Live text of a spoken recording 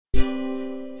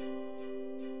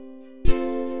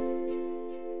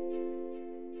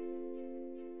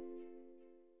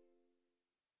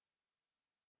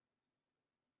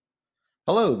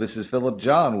Hello, this is Philip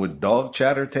John with Dog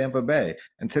Chatter Tampa Bay,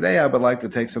 and today I would like to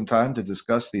take some time to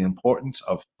discuss the importance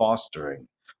of fostering.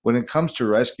 When it comes to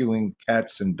rescuing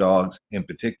cats and dogs in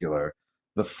particular,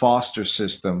 the foster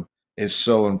system is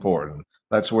so important.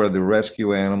 That's where the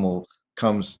rescue animal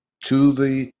comes to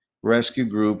the rescue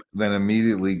group, then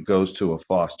immediately goes to a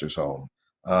foster's home.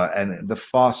 And the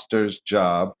foster's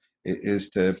job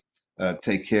is to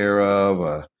take care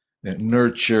of,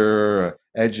 nurture,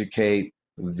 educate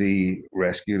the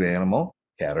rescued animal,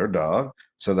 cat or dog,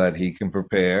 so that he can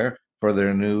prepare for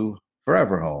their new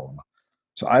forever home.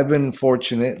 So I've been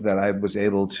fortunate that I was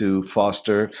able to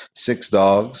foster 6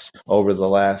 dogs over the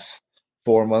last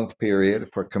 4 month period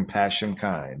for Compassion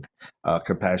Kind.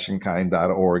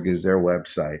 CompassionKind.org is their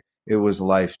website. It was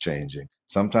life changing.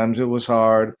 Sometimes it was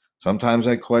hard. Sometimes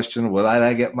I questioned what did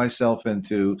I get myself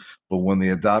into, but when the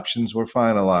adoptions were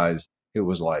finalized, it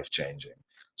was life changing.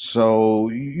 So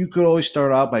you could always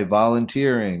start out by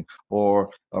volunteering or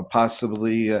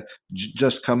possibly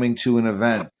just coming to an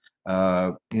event,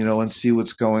 and see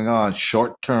what's going on.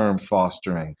 Short-term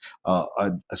fostering,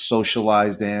 a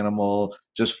socialized animal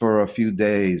just for a few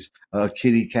days, a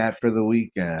kitty cat for the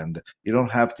weekend. You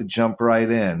don't have to jump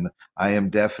right in. I am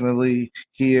definitely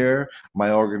here.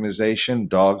 My organization,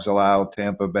 Dogs Allow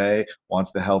Tampa Bay,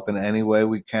 wants to help in any way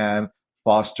we can.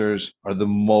 Fosters are the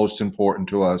most important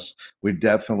to us. We're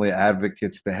definitely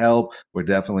advocates to help. We're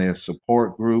definitely a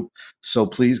support group. So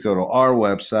please go to our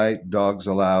website,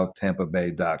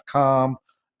 dogsallowtampabay.com.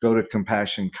 Go to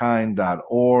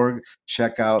compassionkind.org.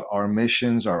 Check out our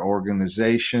missions, our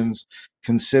organizations.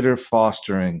 Consider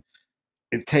fostering.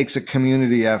 It takes a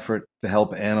community effort to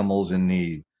help animals in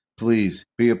need. Please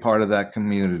be a part of that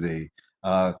community.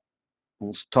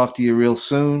 We'll talk to you real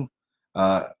soon.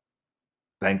 Uh,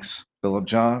 Thanks, Philip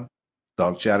John,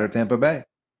 Dog Chatter Tampa Bay.